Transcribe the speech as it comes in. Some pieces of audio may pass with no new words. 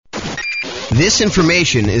This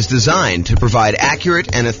information is designed to provide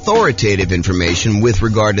accurate and authoritative information with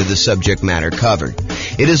regard to the subject matter covered.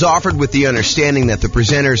 It is offered with the understanding that the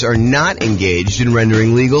presenters are not engaged in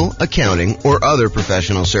rendering legal, accounting, or other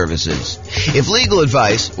professional services. If legal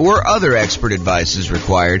advice or other expert advice is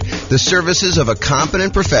required, the services of a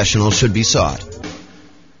competent professional should be sought.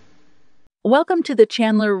 Welcome to the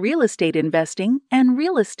Chandler Real Estate Investing and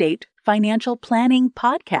Real Estate Financial Planning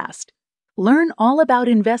Podcast. Learn all about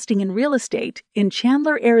investing in real estate in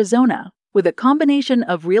Chandler, Arizona, with a combination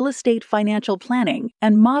of real estate financial planning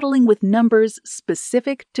and modeling with numbers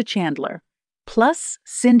specific to Chandler, plus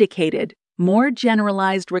syndicated, more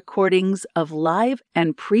generalized recordings of live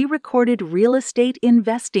and pre-recorded real estate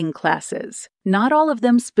investing classes, not all of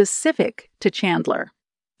them specific to Chandler.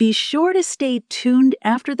 Be sure to stay tuned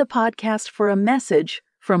after the podcast for a message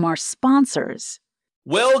from our sponsors.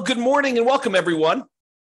 Well, good morning and welcome, everyone.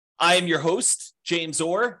 I am your host, James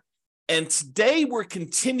Orr, and today we're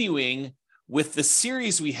continuing with the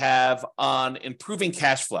series we have on improving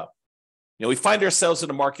cash flow. We find ourselves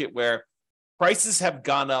in a market where prices have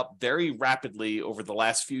gone up very rapidly over the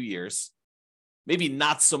last few years, maybe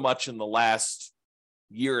not so much in the last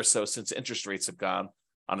year or so since interest rates have gone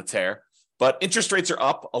on a tear, but interest rates are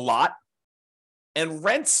up a lot and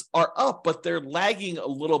rents are up, but they're lagging a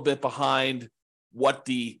little bit behind what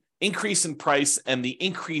the increase in price and the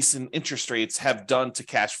increase in interest rates have done to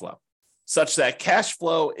cash flow, such that cash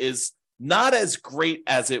flow is not as great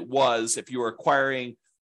as it was if you were acquiring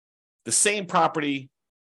the same property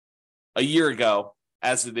a year ago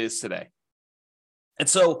as it is today. And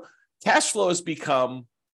so cash flow has become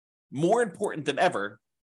more important than ever,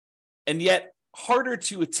 and yet harder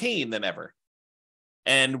to attain than ever.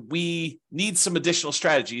 And we need some additional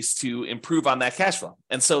strategies to improve on that cash flow.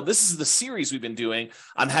 And so this is the series we've been doing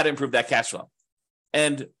on how to improve that cash flow.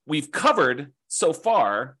 And we've covered so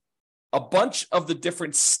far a bunch of the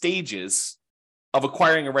different stages of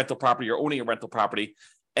acquiring a rental property or owning a rental property.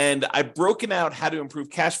 And I've broken out how to improve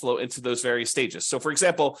cash flow into those various stages. So for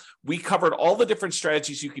example, we covered all the different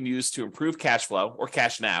strategies you can use to improve cash flow or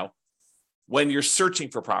cash now when you're searching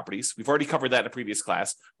for properties. We've already covered that in a previous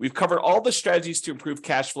class. We've covered all the strategies to improve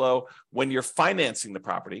cash flow when you're financing the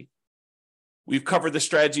property. We've covered the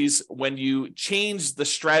strategies when you change the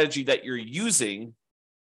strategy that you're using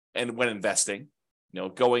and when investing,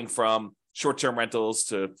 going from short-term rentals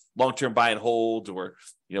to long-term buy and hold, or,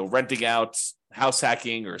 renting out, house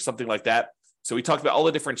hacking or something like that. So we talked about all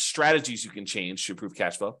the different strategies you can change to improve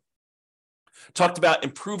cash flow. Talked about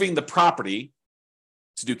improving the property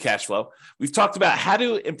to do cash flow. We've talked about how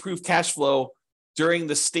to improve cash flow during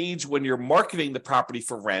the stage when you're marketing the property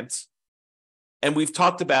for rent. And we've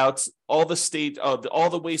talked about all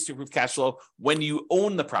the ways to improve cash flow when you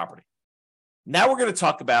own the property. Now we're going to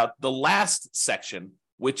talk about the last section,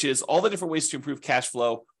 which is all the different ways to improve cash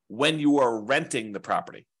flow when you are renting the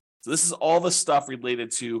property. So this is all the stuff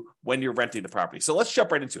related to when you're renting the property. So let's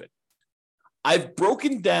jump right into it. I've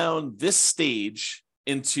broken down this stage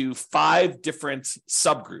into 5 different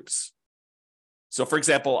subgroups. So for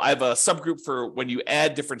example, I have a subgroup for when you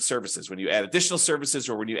add different services, when you add additional services,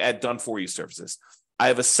 or when you add done for you services. I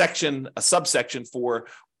have a subsection for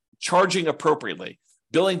charging appropriately,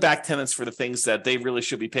 billing back tenants for the things that they really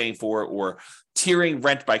should be paying for, or tiering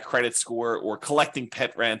rent by credit score, or collecting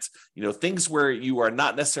pet rent, things where you are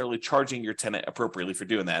not necessarily charging your tenant appropriately for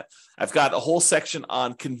doing that. I've got a whole section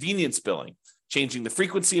on convenience billing, changing the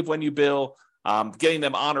frequency of when you bill, getting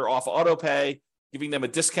them on or off auto pay, giving them a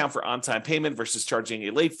discount for on-time payment versus charging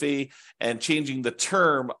a late fee, and changing the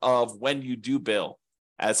term of when you do bill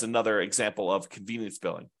as another example of convenience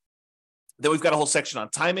billing. Then we've got a whole section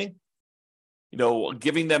on timing,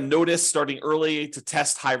 giving them notice starting early to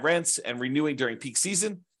test high rents and renewing during peak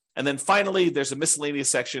season. And then finally, there's a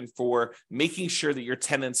miscellaneous section for making sure that your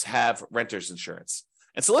tenants have renter's insurance.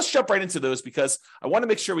 And so let's jump right into those because I want to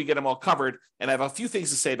make sure we get them all covered, and I have a few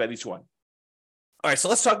things to say about each one. All right, so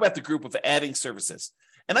let's talk about the group of adding services.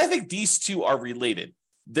 And I think these two are related.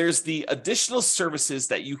 There's the additional services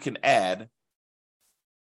that you can add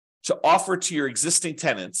to offer to your existing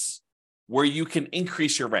tenants where you can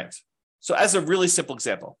increase your rent. So as a really simple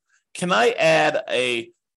example, can I add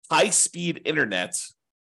a high-speed internet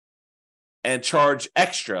and charge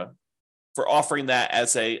extra for offering that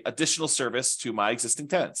as an additional service to my existing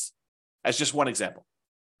tenants? As just one example.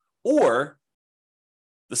 Or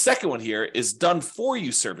the second one here is done for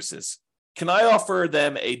you services. Can I offer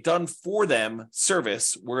them a done for them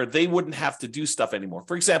service where they wouldn't have to do stuff anymore?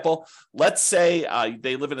 For example, let's say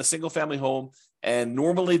they live in a single family home and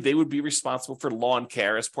normally they would be responsible for lawn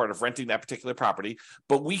care as part of renting that particular property,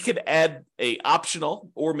 but we could add a optional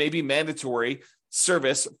or maybe mandatory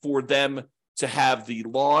service for them to have the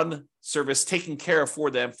lawn service taken care of for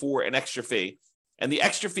them for an extra fee. And the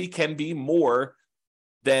extra fee can be more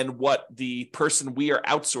than what the person we are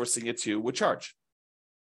outsourcing it to would charge.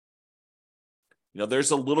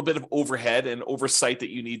 There's a little bit of overhead and oversight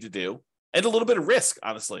that you need to do, and a little bit of risk,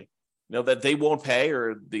 honestly, that they won't pay,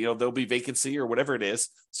 or there'll be vacancy or whatever it is.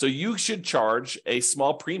 So you should charge a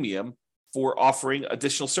small premium for offering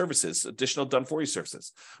additional services, additional done-for-you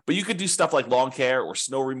services. But you could do stuff like lawn care or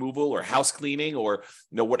snow removal or house cleaning or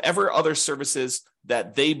whatever other services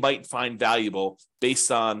that they might find valuable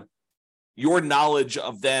based on your knowledge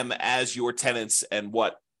of them as your tenants and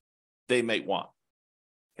what they might want.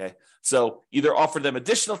 Okay, so either offer them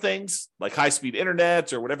additional things like high-speed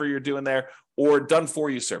internet or whatever you're doing there, or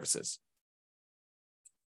done-for-you services.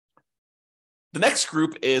 The next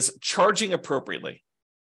group is charging appropriately.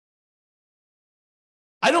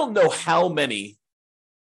 I don't know how many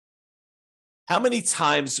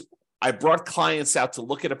times I brought clients out to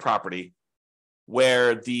look at a property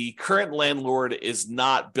where the current landlord is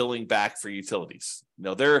not billing back for utilities.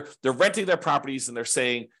 They're renting their properties and they're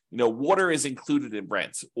saying, water is included in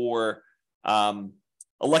rent, or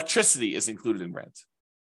electricity is included in rent,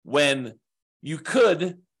 when you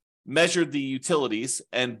could measure the utilities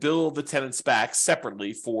and bill the tenants back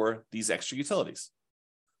separately for these extra utilities.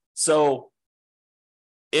 So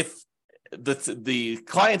if the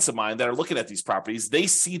clients of mine that are looking at these properties, they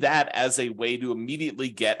see that as a way to immediately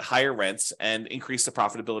get higher rents and increase the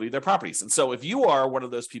profitability of their properties. And so if you are one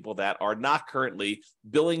of those people that are not currently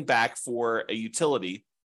billing back for a utility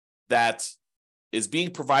that is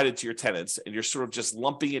being provided to your tenants, and you're sort of just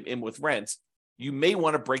lumping it in with rent, you may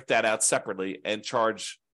want to break that out separately and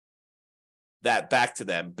charge that back to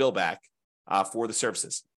them, bill back for the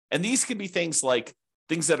services. And these can be things like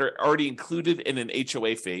things that are already included in an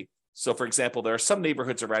HOA fee. So, for example, there are some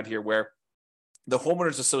neighborhoods around here where the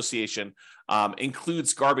homeowners association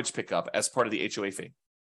includes garbage pickup as part of the HOA fee.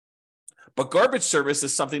 But garbage service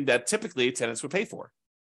is something that typically tenants would pay for.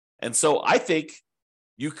 And so I think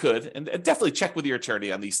you could, and definitely check with your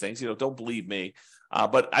attorney on these things, don't believe me,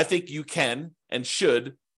 but I think you can and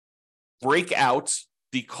should break out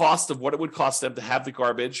the cost of what it would cost them to have the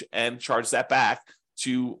garbage and charge that back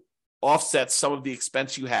to offset some of the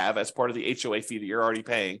expense you have as part of the HOA fee that you're already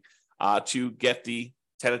paying to get the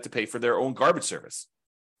tenant to pay for their own garbage service.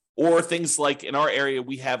 Or things like in our area,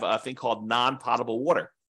 we have a thing called non-potable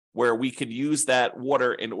water, where we can use that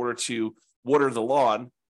water in order to water the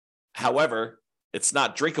lawn. However, it's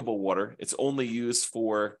not drinkable water. It's only used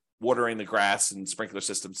for watering the grass and sprinkler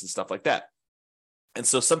systems and stuff like that. And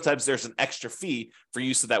so sometimes there's an extra fee for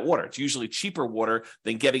use of that water. It's usually cheaper water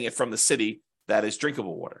than getting it from the city that is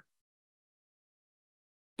drinkable water.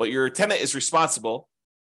 But your tenant is responsible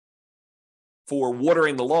for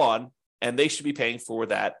watering the lawn, and they should be paying for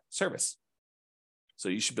that service. So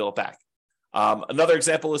you should bill it back. Another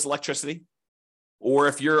example is electricity. Or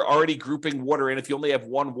if you're already grouping water in, if you only have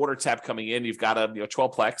one water tap coming in, you've got a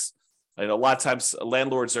 12-plex. I know a lot of times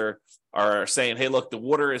landlords are saying, hey, look, the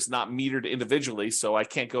water is not metered individually, so I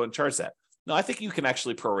can't go and charge that. No, I think you can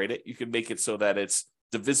actually prorate it. You can make it so that it's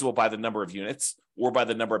divisible by the number of units or by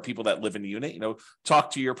the number of people that live in the unit.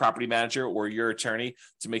 Talk to your property manager or your attorney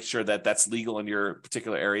to make sure that that's legal in your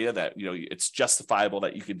particular area, that it's justifiable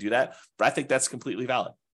that you can do that. But I think that's completely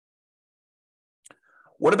valid.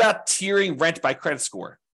 What about tiering rent by credit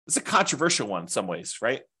score? It's a controversial one in some ways,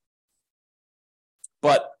 right?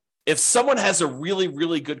 But if someone has a really,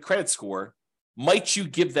 really good credit score, might you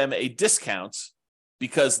give them a discount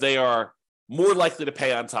because they are more likely to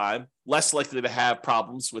pay on time, less likely to have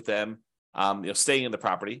problems with them staying in the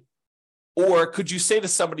property? Or could you say to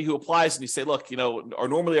somebody who applies and you say, look, or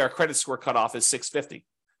normally our credit score cutoff is 650. If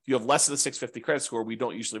you have less than a 650 credit score, we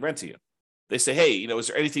don't usually rent to you. They say, hey, is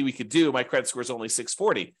there anything we could do? My credit score is only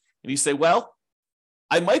 640. And you say, well,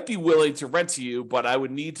 I might be willing to rent to you, but I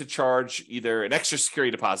would need to charge either an extra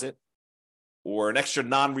security deposit or an extra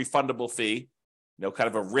non-refundable fee, kind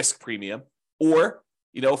of a risk premium, or,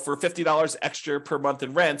 for $50 extra per month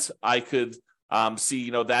in rent, I could see,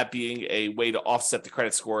 that being a way to offset the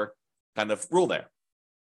credit score kind of rule there.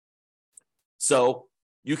 So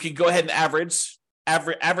you can go ahead and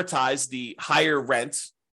advertise the higher rent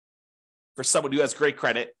for someone who has great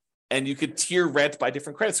credit, and you could tier rent by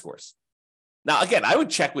different credit scores. Now, again, I would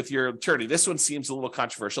check with your attorney. This one seems a little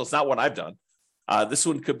controversial. It's not what I've done. This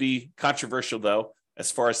one could be controversial, though,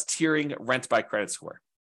 as far as tiering rent by credit score.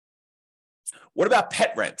 What about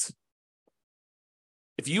pet rent?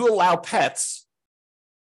 If you allow pets,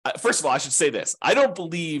 first of all, I should say this. I don't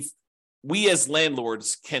believe we as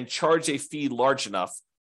landlords can charge a fee large enough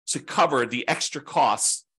to cover the extra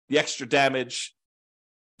costs, the extra damage,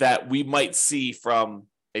 that we might see from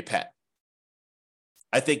a pet.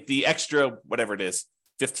 I think the extra, whatever it is,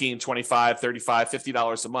 $15, $25, $35,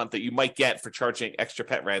 $50 a month that you might get for charging extra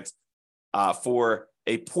pet rent for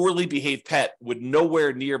a poorly behaved pet would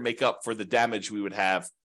nowhere near make up for the damage we would have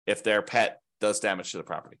if their pet does damage to the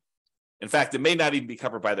property. In fact, it may not even be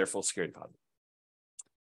covered by their full security deposit.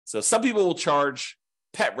 So some people will charge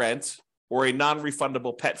pet rent or a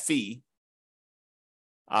non-refundable pet fee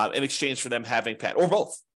in exchange for them having pet, or both,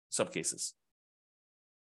 in some cases.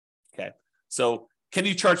 Okay, so can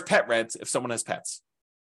you charge pet rent if someone has pets?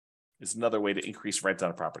 Is another way to increase rent on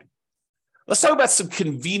a property. Let's talk about some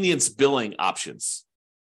convenience billing options.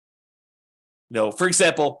 For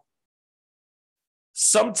example,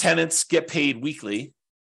 some tenants get paid weekly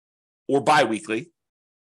or biweekly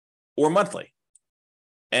or monthly.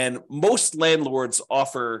 And most landlords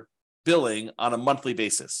offer billing on a monthly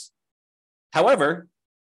basis. However,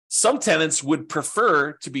 some tenants would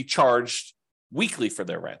prefer to be charged weekly for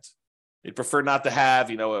their rent. They'd prefer not to have,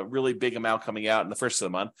 a really big amount coming out in the first of the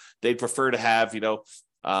month. They'd prefer to have, a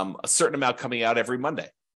certain amount coming out every Monday.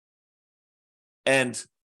 And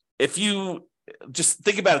if you just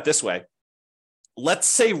think about it this way, let's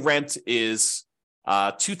say rent is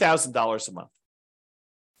 $2,000 a month.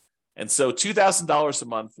 And so $2,000 a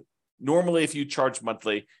month, normally if you charge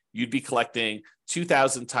monthly, you'd be collecting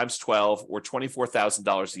 $2,000 times 12 or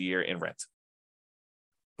 $24,000 a year in rent.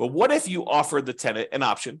 But what if you offer the tenant an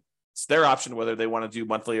option? It's their option whether they want to do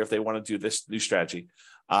monthly or if they want to do this new strategy.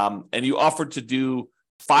 And you offered to do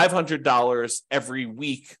 $500 every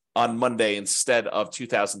week on Monday instead of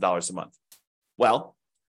 $2,000 a month. Well,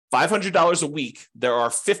 $500 a week, there are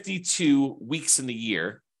 52 weeks in the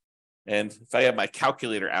year. And if I have my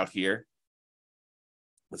calculator out here,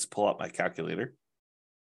 let's pull up my calculator.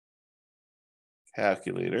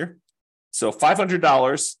 So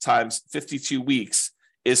 $500 times 52 weeks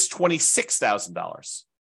is $26,000.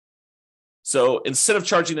 So instead of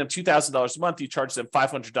charging them $2,000 a month, you charge them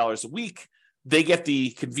 $500 a week. They get the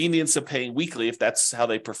convenience of paying weekly if that's how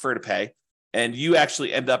they prefer to pay. And you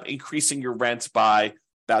actually end up increasing your rent by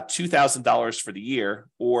about $2,000 for the year,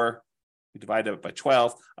 or you divide it by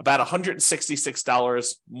 12, about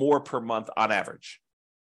 $166 more per month on average.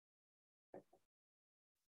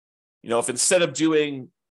 If instead of doing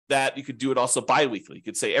that, you could do it also biweekly. You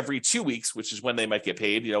could say every 2 weeks, which is when they might get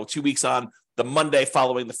paid, 2 weeks on the Monday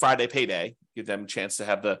following the Friday payday, give them a chance to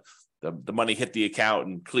have the money hit the account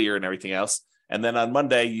and clear and everything else. And then on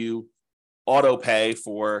Monday, you auto pay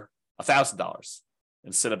for $1,000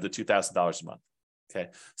 instead of the $2,000 a month. Okay,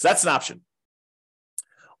 so that's an option.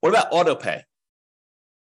 What about auto pay?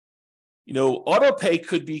 Auto pay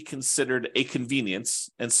could be considered a convenience.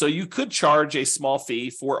 And so you could charge a small fee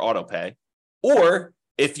for auto pay. Or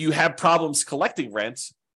if you have problems collecting rent,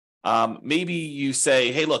 maybe you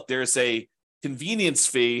say, hey, look, there's a convenience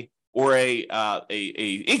fee or a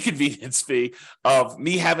inconvenience fee of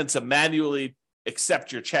me having to manually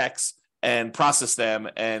accept your checks and process them.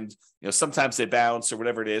 And sometimes they bounce or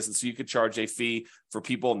whatever it is. And so you could charge a fee for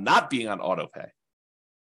people not being on auto pay.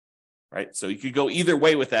 Right. So you could go either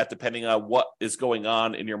way with that, depending on what is going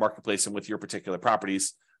on in your marketplace and with your particular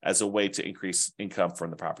properties as a way to increase income from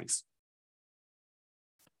the properties.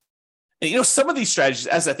 And, some of these strategies,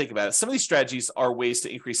 as I think about it, some of these strategies are ways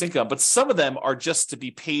to increase income, but some of them are just to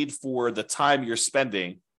be paid for the time you're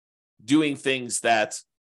spending doing things that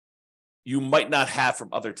you might not have from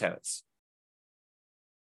other tenants.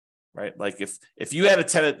 Right, like if you had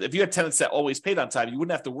tenants that always paid on time, you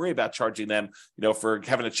wouldn't have to worry about charging them, for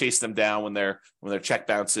having to chase them down when their check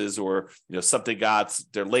bounces or they're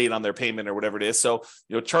late on their payment or whatever it is. So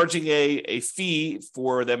charging a fee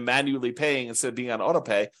for them manually paying instead of being on auto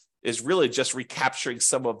pay is really just recapturing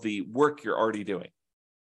some of the work you're already doing.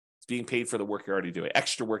 It's being paid for the work you're already doing,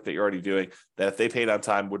 extra work that you're already doing that if they paid on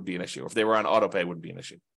time wouldn't be an issue. If they were on auto pay, wouldn't be an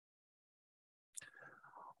issue.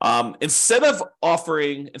 Instead of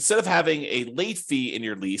having a late fee in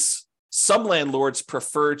your lease, some landlords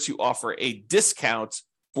prefer to offer a discount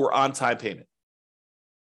for on-time payment.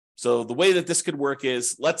 So the way that this could work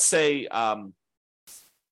is, let's say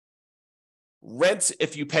rent,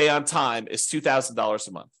 if you pay on time, is $2,000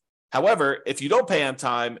 a month. However, if you don't pay on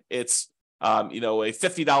time, it's a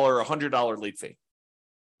 $50 or $100 late fee.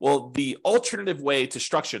 Well, the alternative way to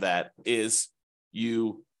structure that is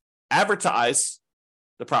you advertise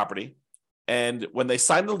the property, and when they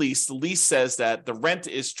sign the lease says that the rent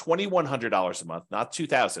is $2,100 a month, not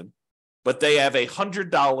 $2,000, but they have a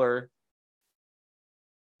 $100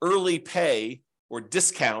 early pay or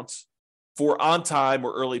discount for on-time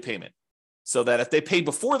or early payment. So that if they pay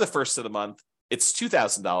before the first of the month, it's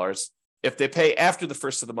 $2,000. If they pay after the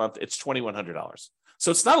first of the month, it's $2,100. So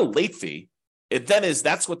it's not a late fee. It then is,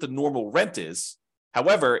 that's what the normal rent is.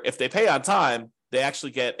 However, if they pay on time, they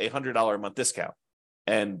actually get a $100 a month discount.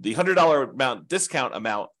 And the $100 discount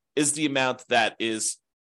amount is the amount that is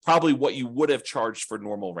probably what you would have charged for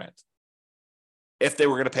normal rent if they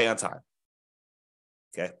were going to pay on time.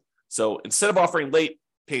 Okay. So instead of offering late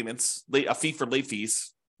payments, a fee for late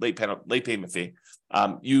fees, late payment fee,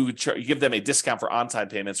 you give them a discount for on-time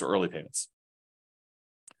payments or early payments.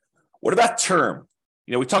 What about term?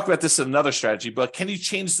 We talked about this in another strategy, but can you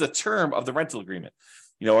change the term of the rental agreement?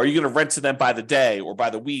 Are you going to rent to them by the day or by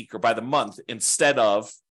the week or by the month instead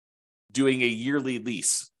of doing a yearly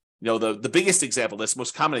lease? The biggest example, this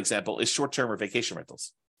most common example, is short-term or vacation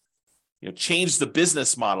rentals. Change the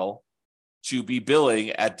business model to be billing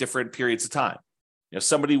at different periods of time.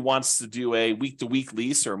 Somebody wants to do a week-to-week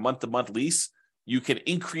lease or a month-to-month lease, you can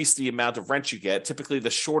increase the amount of rent you get. Typically, the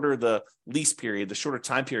shorter the lease period, the shorter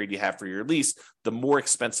time period you have for your lease, the more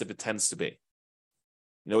expensive it tends to be.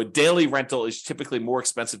 A daily rental is typically more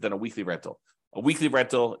expensive than a weekly rental. A weekly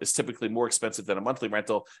rental is typically more expensive than a monthly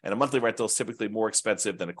rental, and a monthly rental is typically more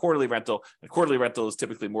expensive than a quarterly rental, and a quarterly rental is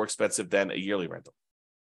typically more expensive than a yearly rental.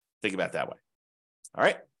 Think about it that way. All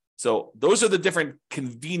right? So those are the different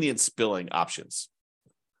convenience billing options.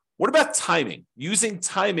 What about timing? Using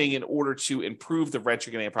timing in order to improve the rent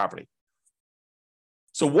you're getting on property.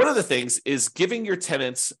 So one of the things is giving your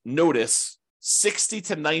tenants notice 60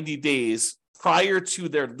 to 90 days prior to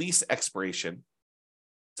their lease expiration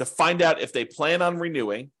to find out if they plan on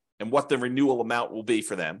renewing and what the renewal amount will be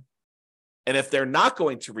for them. And if they're not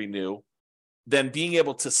going to renew, then being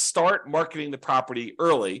able to start marketing the property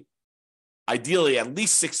early, ideally at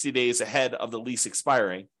least 60 days ahead of the lease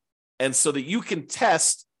expiring, and so that you can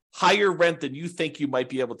test higher rent than you think you might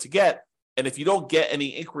be able to get. And if you don't get any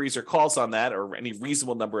inquiries or calls on that, or any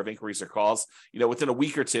reasonable number of inquiries or calls, within a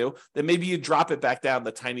week or two, then maybe you drop it back down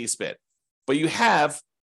the tiniest bit. But you have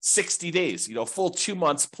 60 days, full 2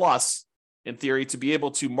 months plus, in theory, to be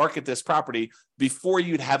able to market this property before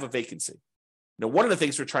you'd have a vacancy. One of the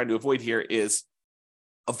things we're trying to avoid here is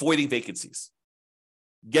avoiding vacancies.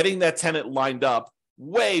 Getting that tenant lined up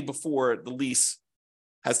way before the lease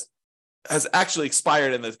has actually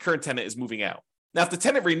expired and the current tenant is moving out. Now, if the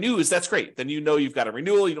tenant renews, that's great. Then you've got a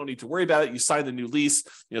renewal. You don't need to worry about it. You sign the new lease,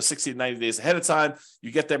 60 to 90 days ahead of time.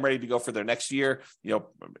 You get them ready to go for their next year.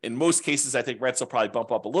 In most cases, I think rents will probably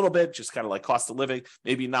bump up a little bit, just kind of like cost of living,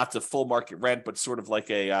 maybe not to full market rent, but sort of like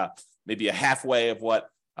maybe a halfway of what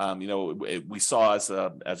we saw as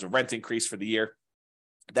a rent increase for the year.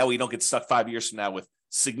 That way you don't get stuck 5 years from now with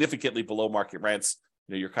significantly below market rents.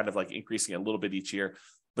 You're kind of like increasing a little bit each year.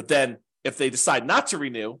 But then if they decide not to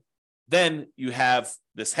renew, then you have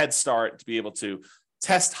this head start to be able to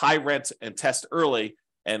test high rent and test early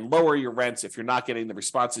and lower your rents if you're not getting the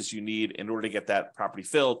responses you need in order to get that property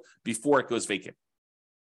filled before it goes vacant.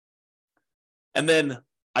 And then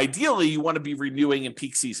ideally, you want to be renewing in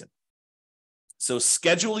peak season. So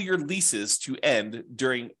schedule your leases to end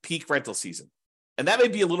during peak rental season. And that may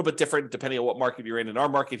be a little bit different depending on what market you're in. In our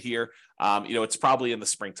market here, it's probably in the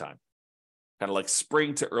springtime, kind of like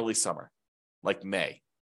spring to early summer, like May.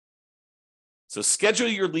 So schedule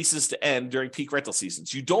your leases to end during peak rental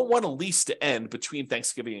seasons. You don't want a lease to end between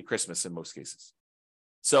Thanksgiving and Christmas in most cases.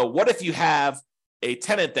 So what if you have a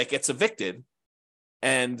tenant that gets evicted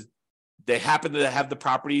and they happen to have the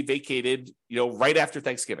property vacated, right after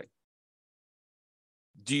Thanksgiving?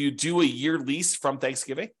 Do you do a year lease from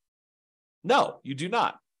Thanksgiving? No, you do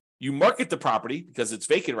not. You market the property because it's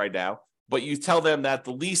vacant right now, but you tell them that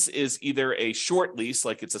the lease is either a short lease,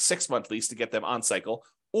 like it's a 6-month lease to get them on cycle,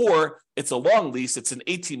 or it's a long lease, it's an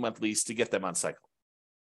 18-month lease to get them on cycle.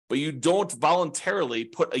 But you don't voluntarily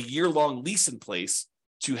put a year-long lease in place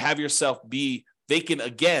to have yourself be vacant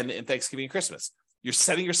again in Thanksgiving and Christmas. You're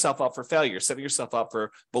setting yourself up for failure. You're setting yourself up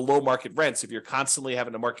for below market rents if you're constantly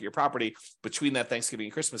having to market your property between that Thanksgiving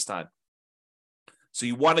and Christmas time. So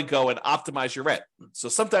you want to go and optimize your rent. So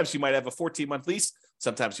sometimes you might have a 14-month lease.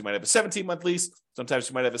 Sometimes you might have a 17-month lease. Sometimes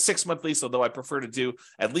you might have a 6-month lease, although I prefer to do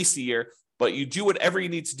at least a year. But you do whatever you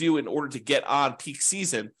need to do in order to get on peak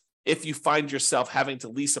season if you find yourself having to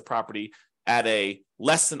lease a property at a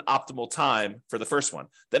less than optimal time for the first one.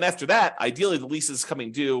 Then after that, ideally the lease is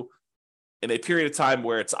coming due in a period of time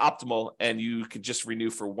where it's optimal and you can just renew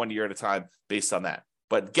for 1 year at a time based on that.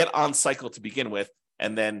 But get on cycle to begin with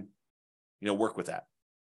and then work with that.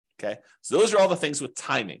 Okay. So those are all the things with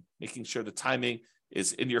timing, making sure the timing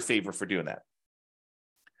is in your favor for doing that.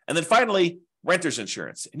 And then finally, renter's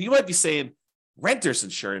insurance. And you might be saying, renter's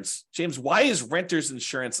insurance, James, why is renter's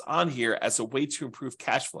insurance on here as a way to improve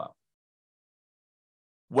cash flow?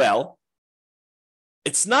 Well,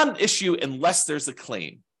 It's not an issue unless there's a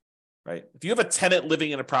claim, right? If you have a tenant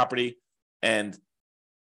living in a property and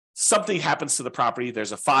something happens to the property,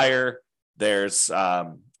 there's a fire, there's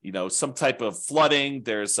some type of flooding,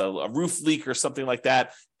 there's a roof leak or something like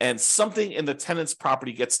that, and something in the tenant's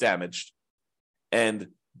property gets damaged, and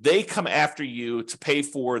they come after you to pay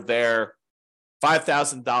for their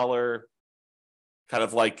 $5,000 kind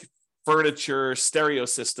of like furniture stereo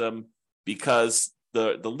system because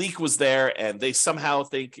the leak was there and they somehow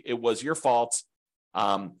think it was your fault.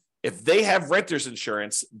 If they have renter's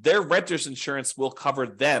insurance, their renter's insurance will cover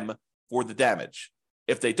them for the damage.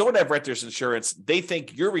 If they don't have renter's insurance, they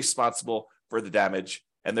think you're responsible for the damage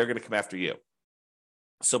and they're going to come after you.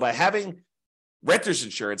 So by having renter's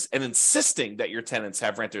insurance and insisting that your tenants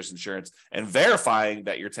have renter's insurance and verifying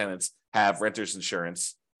that your tenants have renter's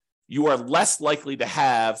insurance, you are less likely to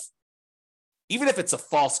have, even if it's a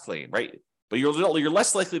false claim, right? But you're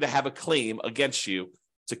less likely to have a claim against you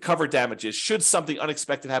to cover damages should something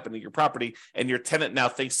unexpected happen to your property and your tenant now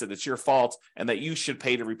thinks that it's your fault and that you should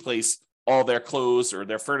pay to replace all their clothes or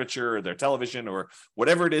their furniture or their television or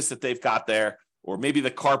whatever it is that they've got there. Or maybe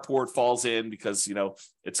the carport falls in because,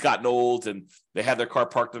 it's gotten old and they have their car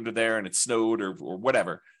parked under there and it snowed or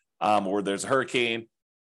whatever, or there's a hurricane.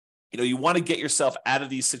 You want to get yourself out of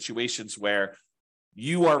these situations where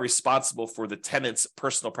you are responsible for the tenant's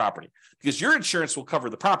personal property because your insurance will cover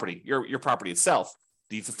the property, your property itself,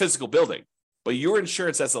 the physical building. But your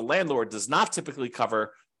insurance as a landlord does not typically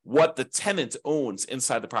cover what the tenant owns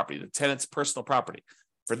inside the property, the tenant's personal property.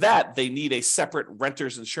 For that, they need a separate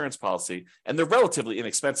renter's insurance policy, and they're relatively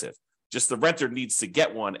inexpensive. Just the renter needs to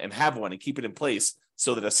get one and have one and keep it in place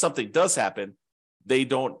so that if something does happen, they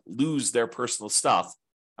don't lose their personal stuff.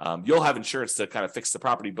 You'll have insurance to kind of fix the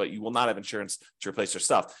property, but you will not have insurance to replace your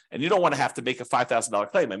stuff. And you don't want to have to make a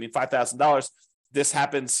 $5,000 claim. I mean, $5,000, this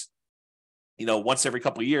happens, once every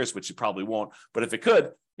couple of years, which you probably won't. But if it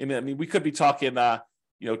could, we could be talking,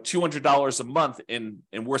 $200 a month in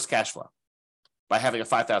worst cash flow by having a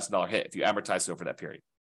 $5,000 hit if you amortize it over that period.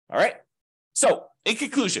 All right. So in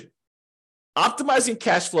conclusion, optimizing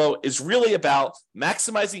cash flow is really about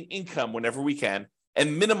maximizing income whenever we can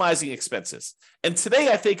and minimizing expenses. And today,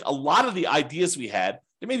 I think a lot of the ideas we had,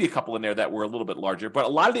 there may be a couple in there that were a little bit larger, but a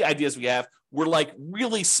lot of the ideas we have were like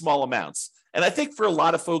really small amounts. And I think for a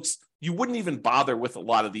lot of folks, you wouldn't even bother with a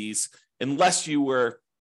lot of these unless you were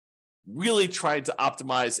really trying to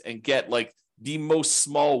optimize and get like the most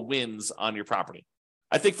small wins on your property.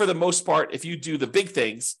 I think for the most part, if you do the big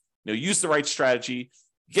things, use the right strategy,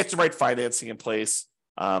 get the right financing in place,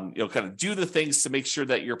 kind of do the things to make sure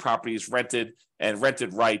that your property is rented and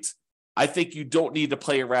rented right. I think you don't need to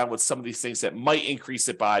play around with some of these things that might increase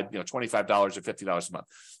it by $25 or $50 a month.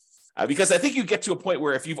 Because I think you get to a point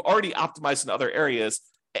where if you've already optimized in other areas,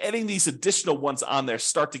 adding these additional ones on there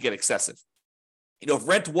start to get excessive. If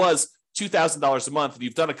rent was $2,000 a month, and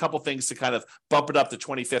you've done a couple things to kind of bump it up to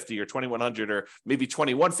 $2,050 or $2,100 or maybe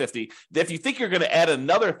 $2,150, if you think you're going to add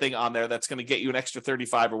another thing on there that's going to get you an extra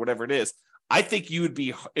 $35 or whatever it is, I think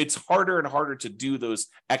it's harder and harder to do those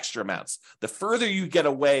extra amounts. The further you get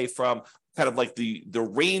away from kind of like the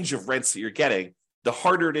range of rents that you're getting, the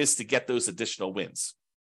harder it is to get those additional wins,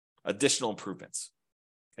 additional improvements.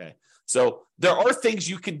 Okay. So there are things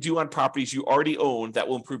you can do on properties you already own that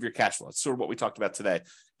will improve your cash flow. It's sort of what we talked about today.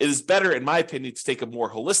 It is better, in my opinion, to take a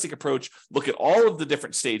more holistic approach, look at all of the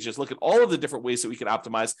different stages, look at all of the different ways that we can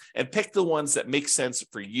optimize, and pick the ones that make sense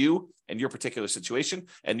for you and your particular situation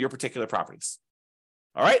and your particular properties.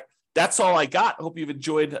 All right. That's all I got. I hope you've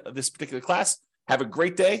enjoyed this particular class. Have a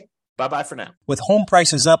great day. Bye-bye for now. With home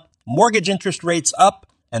prices up, mortgage interest rates up,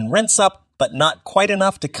 and rents up, but not quite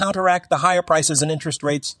enough to counteract the higher prices and interest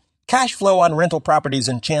rates, cash flow on rental properties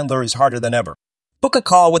in Chandler is harder than ever. Book a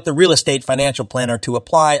call with the Real Estate Financial Planner to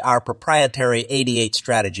apply our proprietary 88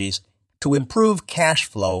 strategies to improve cash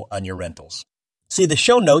flow on your rentals. See the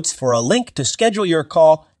show notes for a link to schedule your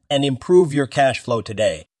call and improve your cash flow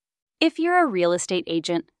today. If you're a real estate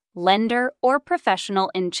agent, lender, or professional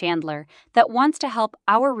in Chandler that wants to help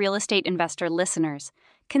our real estate investor listeners,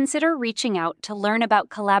 consider reaching out to learn about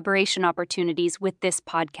collaboration opportunities with this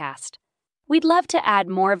podcast. We'd love to add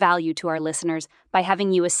more value to our listeners by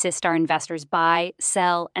having you assist our investors buy,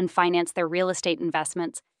 sell, and finance their real estate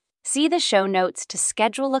investments. See the show notes to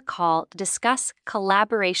schedule a call to discuss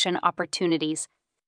collaboration opportunities.